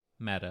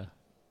Meta.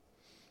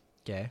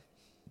 Okay.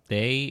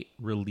 They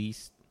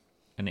released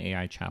an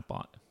AI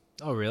chatbot.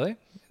 Oh, really?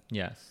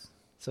 Yes.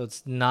 So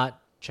it's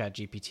not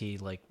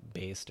ChatGPT like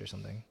based or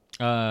something.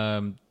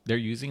 They're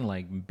using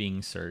like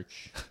Bing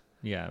search.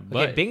 Yeah, Okay,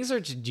 but Bing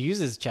search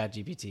uses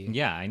ChatGPT.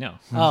 yeah, I know.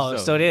 Oh,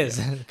 so it is.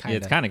 Yeah, Kinda.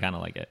 it's kind of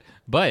like it.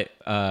 But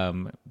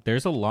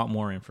there's a lot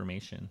more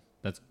information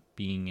that's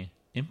being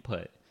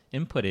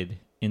inputted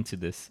into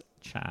this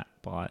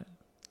chatbot.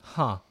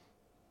 Huh.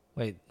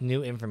 Wait,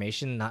 new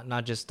information,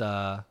 not just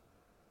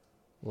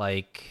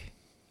like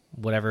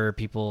whatever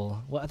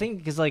people. Well, I think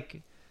because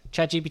like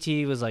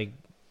ChatGPT was like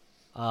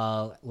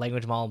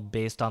language model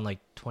based on like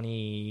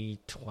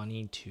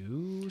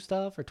 2022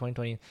 stuff or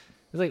 2020.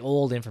 It's like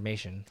old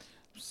information.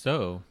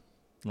 So,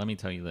 let me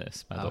tell you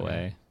this, by the Okay.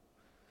 way.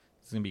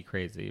 It's going to be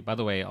crazy. By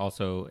the way,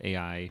 also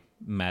AI,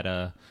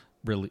 Meta,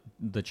 really,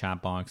 the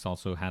chat box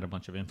also had a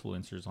bunch of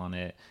influencers on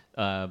it.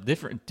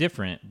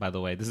 Different, by the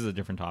way. This is a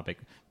different topic.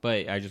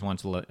 But I just want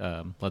to let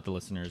the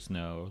listeners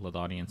know, let the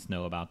audience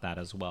know about that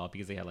as well.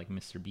 Because they had like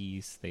Mr.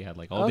 Beast. They had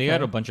like, they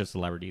had a bunch of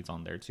celebrities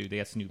on there too. They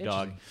had Snoop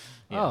Dogg.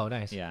 Yeah. Oh,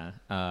 nice. Yeah.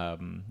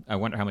 I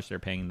wonder how much they're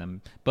paying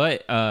them.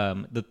 But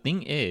the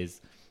thing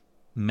is,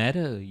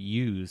 Meta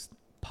used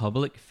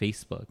public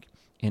Facebook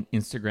and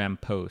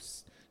Instagram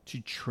posts to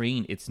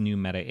train its new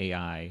Meta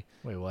AI.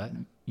 Wait, what?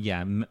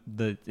 Yeah,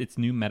 its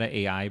new Meta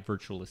AI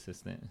virtual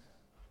assistant.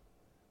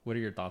 What are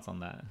your thoughts on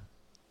that?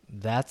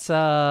 That's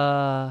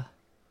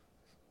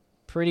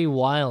pretty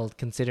wild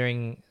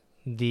considering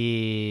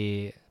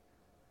the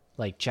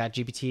like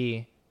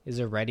ChatGPT is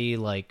already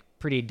like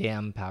pretty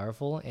damn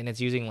powerful and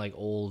it's using like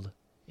old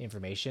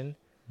information.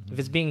 If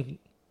it's being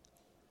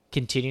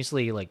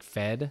continuously like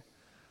fed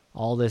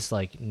all this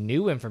like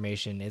new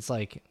information, it's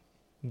like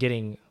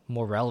getting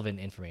more relevant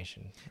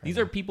information. These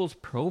are people's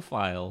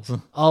profiles.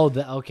 Oh,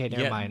 okay,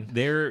 never mind.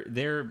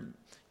 They're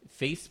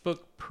Facebook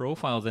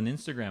profiles and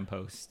Instagram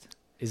posts.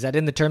 Is that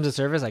in the terms of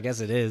service? I guess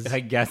it is. I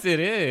guess it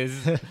is.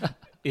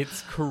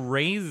 It's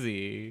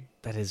crazy.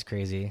 That is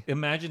crazy.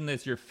 Imagine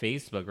this, your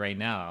Facebook right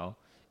now.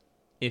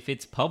 If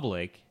it's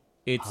public,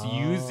 it's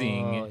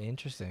Oh,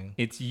 interesting.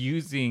 It's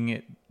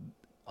using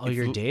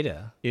Your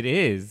data. It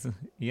is.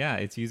 Yeah,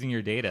 it's using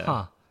your data.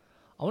 Huh.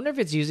 I wonder if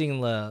it's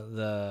using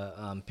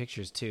the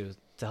pictures too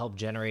to help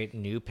generate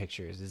new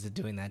pictures. Is it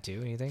doing that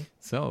too? You think?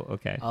 So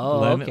okay.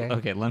 Oh,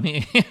 okay. Let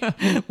me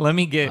let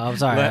me get. Oh, I'm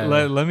sorry.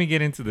 Let me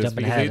get into this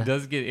Jumping because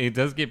ahead. it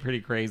does get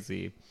pretty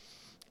crazy.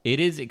 It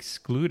is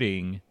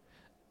excluding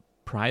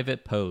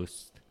private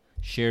posts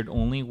shared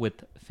only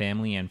with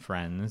family and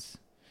friends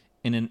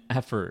in an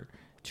effort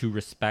to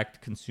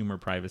respect consumer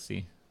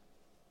privacy.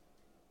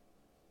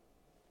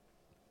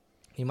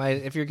 You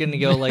might, if you're gonna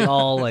go like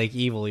all like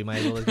evil, you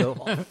might as well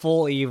go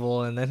full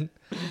evil and then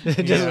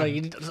just like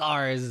it's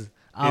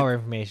our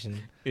information.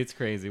 It's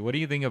crazy. What do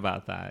you think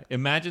about that?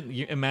 Imagine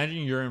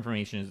your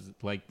information is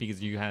like,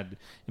 because you have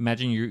a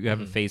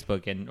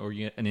Facebook or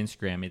an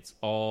Instagram. It's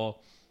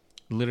all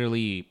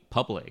literally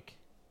public.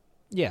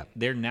 Yeah,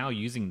 They're now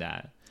using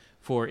that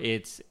for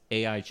its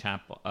AI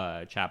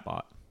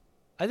chatbot.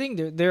 I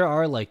think there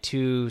are like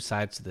two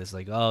sides to this.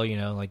 Like, oh,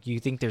 like you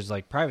think there's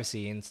like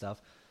privacy and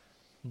stuff,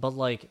 but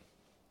like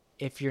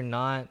if you're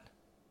not,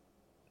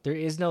 there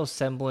is no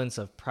semblance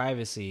of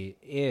privacy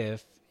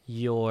if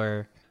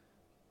you're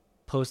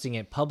posting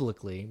it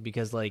publicly,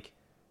 because like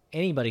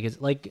anybody could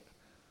like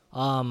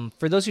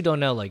for those who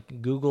don't know,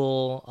 like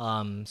Google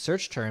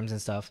search terms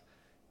and stuff,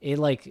 it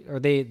like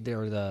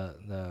they're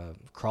the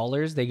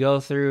crawlers, they go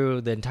through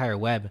the entire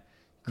web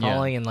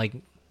crawling and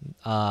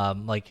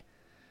like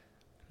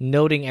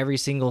noting every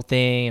single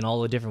thing and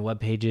all the different web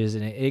pages,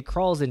 and it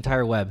crawls the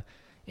entire web,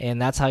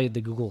 and that's how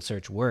the Google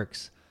search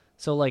works.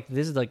 So like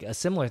this is like a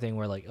similar thing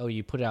where like, oh,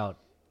 you put it out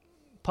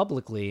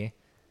publicly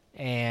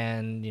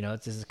and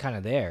it's just kind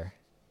of there.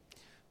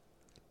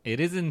 It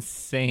is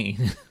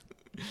insane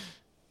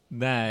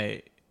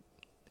that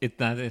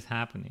that is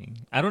happening.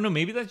 I don't know,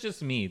 maybe that's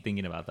just me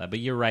thinking about that, but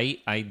you're right.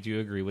 I do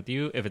agree with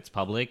you. If it's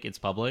public, it's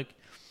public.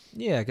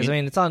 Yeah, because I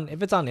mean,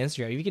 if it's on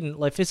Instagram, you can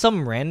like if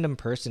some random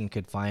person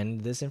could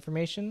find this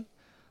information,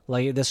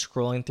 like this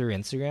scrolling through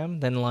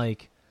Instagram, then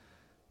like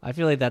I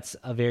feel like that's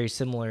a very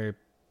similar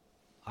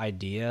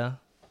idea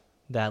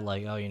that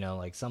like, oh,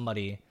 like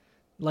somebody,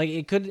 like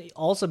it could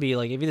also be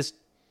like if you just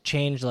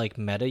change like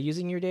Meta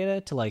using your data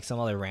to like some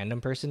other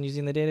random person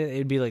using the data,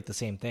 it'd be like the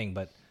same thing,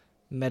 but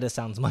Meta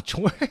sounds much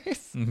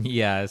worse.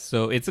 Yeah,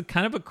 so it's a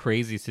kind of a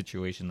crazy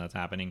situation that's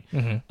happening.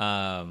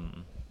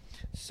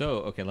 So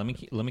okay, let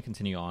me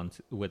continue on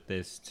with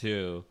this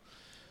too.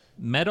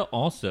 Meta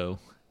also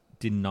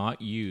did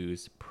not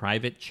use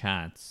private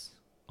chats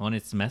on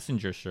its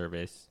messenger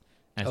service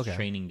as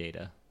training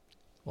data.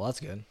 Well, that's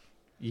good.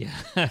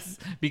 Yes,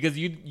 because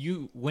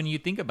you when you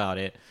think about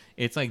it,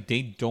 it's like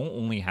they don't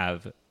only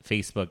have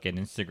Facebook and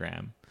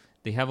Instagram.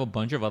 They have a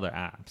bunch of other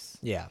apps.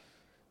 Yeah.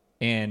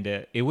 And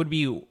it would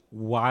be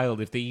wild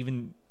if they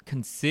even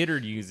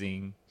considered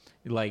using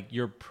like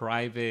your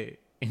private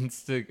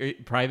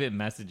private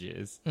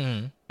messages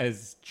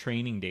as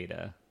training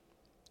data.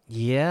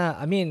 Yeah,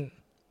 I mean,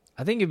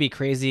 I think it'd be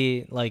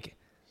crazy. Like,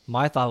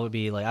 my thought would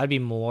be like I'd be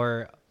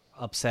more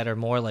upset or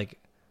more like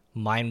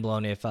mind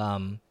blown if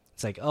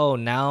it's like, oh,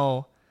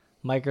 now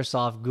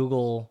Microsoft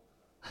Google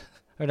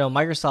or no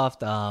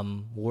Microsoft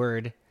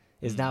Word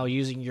is now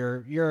using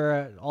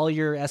your all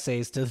your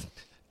essays to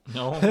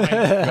Oh my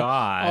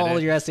god. all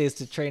your essays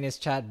to train his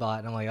chatbot.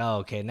 And I'm like, oh,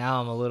 okay, now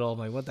I'm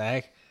like, what the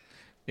heck?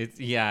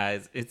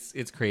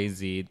 It's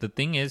crazy. The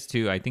thing is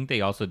too, I think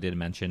they also did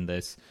mention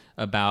this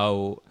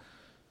about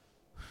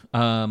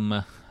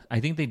I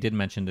think they did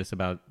mention this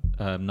about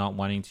not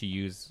wanting to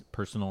use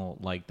personal,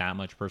 like that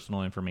much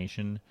personal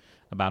information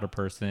about a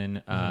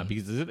person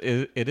because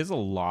it is a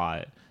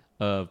lot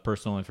of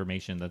personal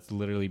information that's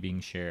literally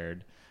being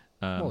shared.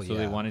 So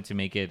they wanted to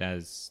make it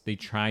they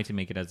try to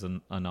make it as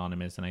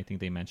anonymous, and I think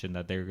they mentioned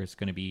that there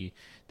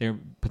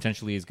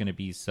potentially is going to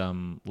be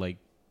some like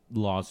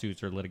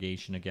lawsuits or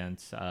litigation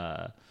against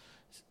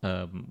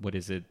what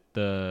is it,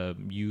 the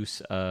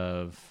use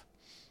of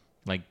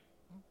like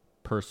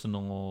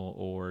personal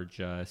or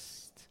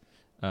just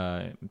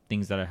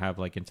things that have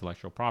like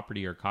intellectual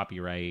property or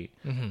copyright.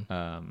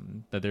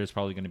 That there's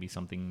probably going to be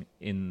something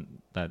in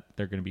that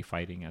they're going to be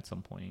fighting at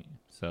some point.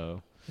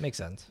 So makes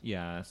sense.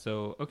 Yeah.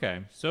 So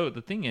okay. So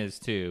the thing is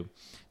too,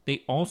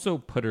 they also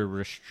put a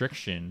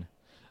restriction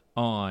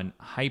on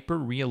hyper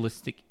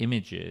realistic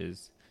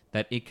images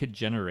that it could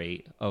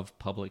generate of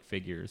public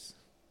figures.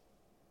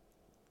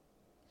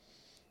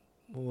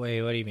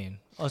 Wait, what do you mean?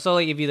 Oh, so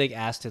like if you like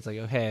asked, it's like,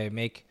 okay,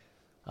 make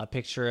a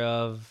picture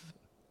of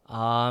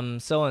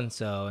so and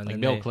so, and like then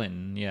Bill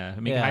Clinton,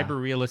 make a hyper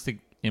realistic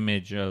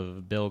image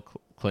of Bill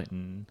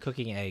Clinton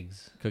cooking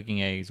eggs,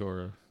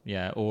 or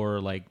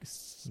like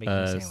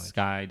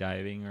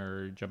skydiving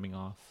or jumping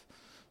off,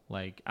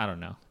 like I don't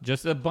know,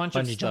 just a bunch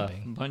of stuff.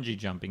 Bungee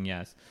jumping,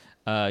 yes.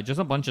 Just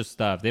a bunch of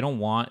stuff. They don't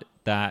want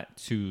that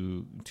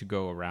to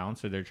go around,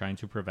 so they're trying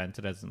to prevent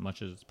it as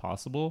much as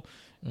possible.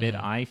 But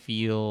I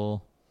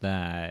feel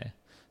that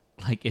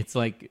like it's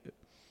like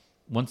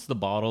once the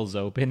bottle's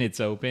open, it's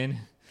open,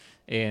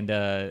 and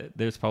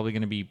there's probably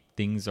going to be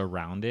things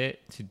around it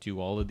to do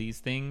all of these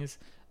things,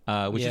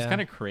 which is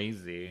kind of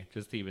crazy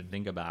just to even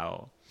think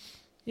about.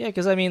 Yeah,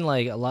 because I mean,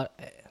 like a lot.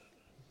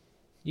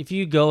 If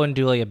you go and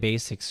do like a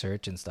basic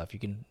search and stuff, you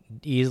can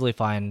easily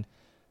find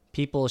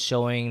people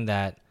showing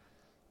that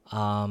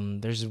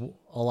there's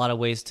a lot of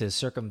ways to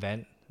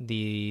circumvent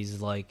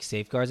these like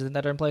safeguards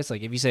that are in place.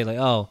 Like if you say like,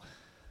 oh,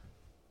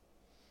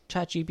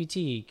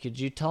 ChatGPT, could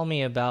you tell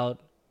me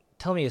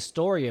a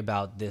story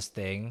about this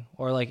thing,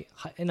 or like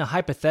in a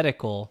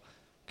hypothetical,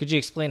 could you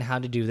explain how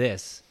to do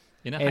this?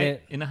 In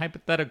a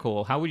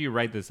hypothetical, how would you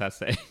write this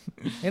essay?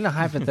 In a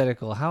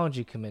hypothetical, how would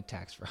you commit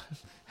tax fraud?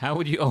 How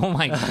would you? Oh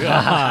my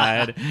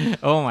god!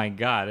 Oh my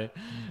god!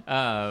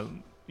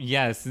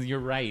 Yes, you're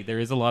right. There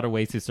is a lot of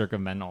ways to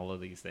circumvent all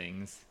of these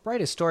things.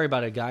 Write a story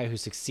about a guy who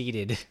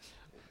succeeded.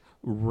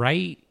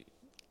 Write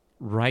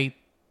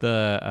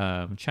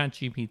the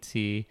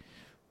ChatGPT.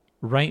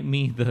 Feed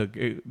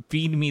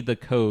me the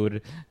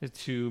code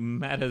to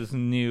Meta's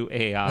new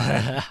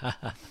AI.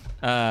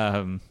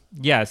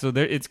 So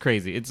it's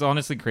crazy. It's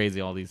honestly crazy,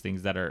 all these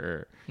things that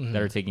are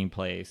taking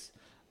place.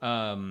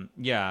 And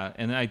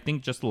I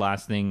think just the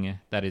last thing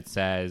that it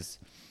says,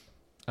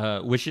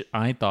 which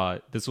I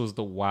thought this was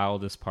the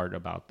wildest part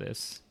about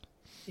this,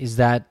 is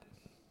that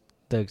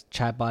the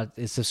chatbot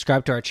is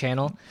subscribed to our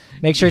channel.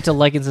 Make sure to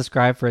like and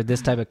subscribe for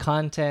this type of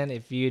content.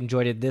 If you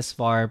enjoyed it this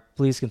far,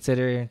 please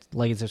consider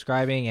liking,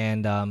 subscribing,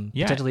 and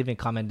potentially leaving a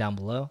comment down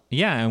below.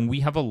 Yeah, and we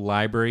have a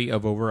library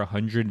of over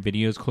 100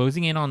 videos,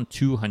 closing in on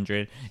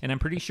 200. And I'm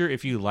pretty sure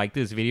if you like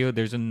this video,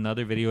 there's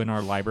another video in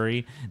our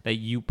library that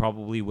you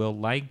probably will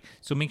like.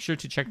 So make sure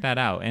to check that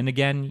out. And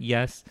again,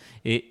 yes,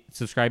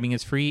 subscribing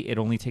is free. It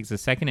only takes a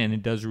second, and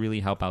it does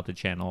really help out the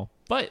channel.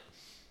 But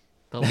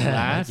the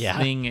last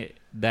thing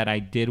that I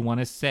did want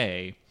to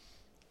say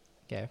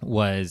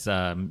was,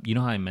 you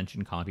know how I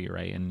mentioned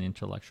copyright and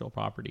intellectual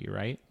property,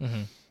 right?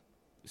 Mm-hmm.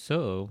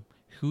 So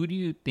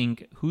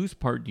whose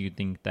part do you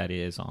think that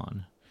is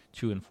on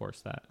to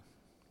enforce that?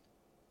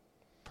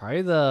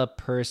 Probably the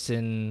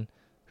person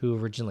who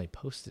originally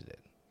posted it.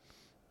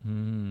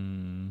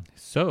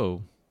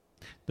 So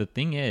the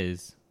thing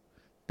is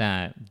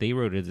that they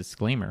wrote a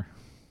disclaimer.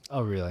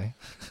 Oh, really?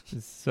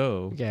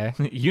 So,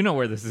 you know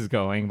where this is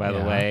going, by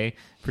the way.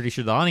 Pretty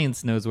sure the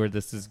audience knows where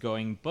this is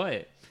going.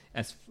 But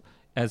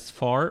as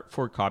far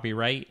for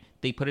copyright,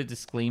 they put a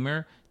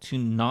disclaimer to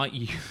not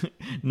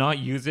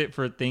use it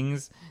for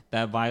things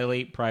that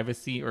violate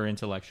privacy or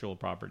intellectual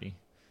property.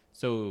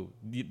 So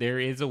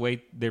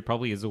there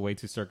probably is a way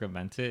to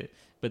circumvent it,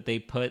 but they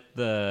put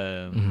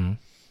they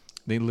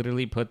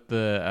literally put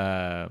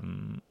they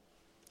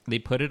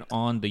put it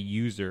on the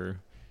user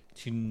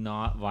to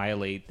not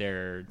violate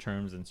their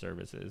terms and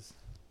services.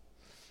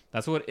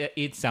 That's what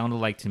it sounded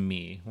like to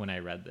me when I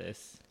read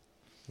this.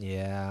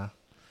 Yeah.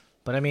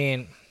 But I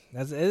mean,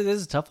 it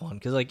is a tough one.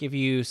 Because like if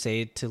you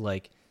say to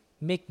like,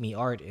 make me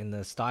art in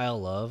the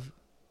style of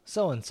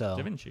so-and-so.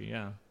 Da Vinci,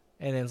 yeah.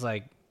 And then it's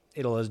like,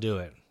 it'll just do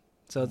it.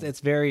 So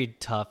it's very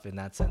tough in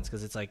that sense.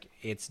 Because it's like,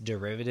 it's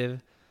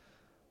derivative.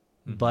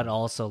 but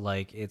also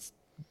like it's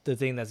the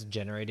thing that's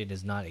generated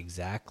is not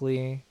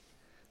exactly.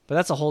 But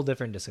that's a whole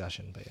different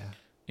discussion. But yeah.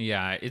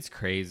 Yeah, it's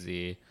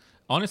crazy.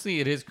 Honestly,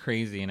 it is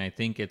crazy, and I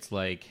think it's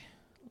like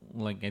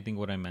I think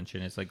what I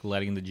mentioned is like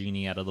letting the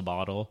genie out of the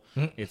bottle.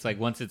 It's like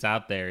once it's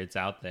out there, it's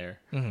out there.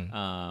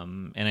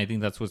 And I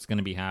think that's what's going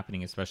to be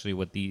happening, especially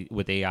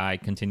with AI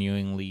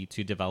continually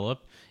to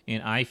develop.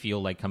 And I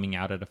feel like coming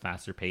out at a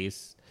faster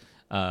pace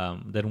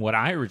than what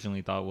I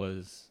originally thought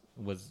was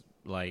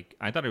like.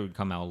 I thought it would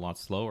come out a lot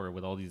slower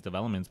with all these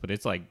developments, but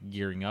it's like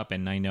gearing up.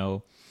 And I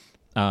know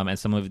at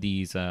some of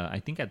these,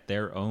 I think at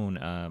their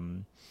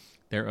own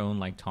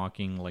like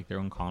talking, like their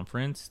own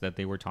conference, that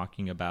they were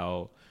talking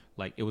about,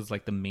 like it was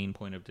like the main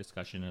point of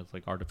discussion is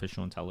like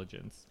artificial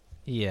intelligence.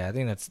 Yeah, I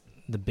think that's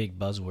the big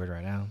buzzword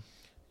right now.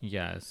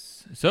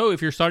 Yes. So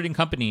if you're starting a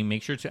company,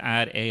 make sure to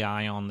add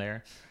AI on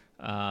there.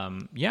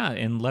 Yeah,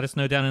 and let us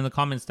know down in the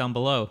comments down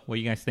below what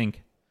you guys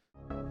think.